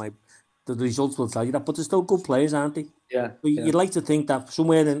team overnight. The results will tell you that, but they're still good players, aren't they? Yeah. But you'd like to think that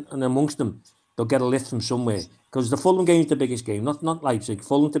somewhere in amongst them, they'll get a lift from somewhere. Because the Fulham game is the biggest game, not Leipzig.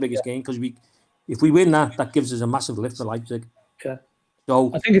 Fulham's the biggest game, because if we win that gives us a massive lift for Leipzig. Yeah.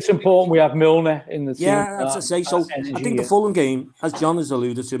 So I think it's important we have Milner in the team. Yeah, that's to say. So energy, I think the Fulham game, as John has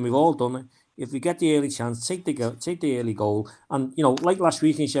alluded to, and we've all done it. If we get the early chance, take the early goal, and like last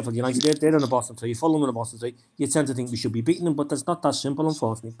week in Sheffield United, they're in the bottom three. Fulham in the bottom three. You tend to think we should be beating them, but that's not that simple,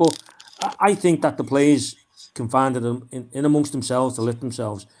 unfortunately. But I think that the players can find it in amongst themselves to lift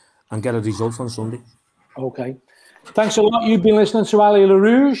themselves and get a result on Sunday. Okay. Thanks a lot. You've been listening to Ali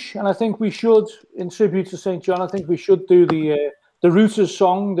LaRouge, and I think we should, in tribute to St. John, I think we should do the Rooters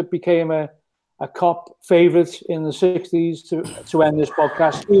song that became a Kop favourite in the 60s to end this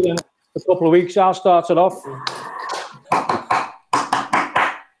podcast. In a couple of weeks, I'll start it off.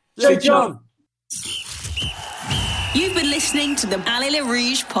 St. John. You've been listening to the Ali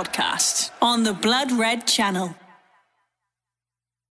LaRouge podcast on the Blood Red Channel.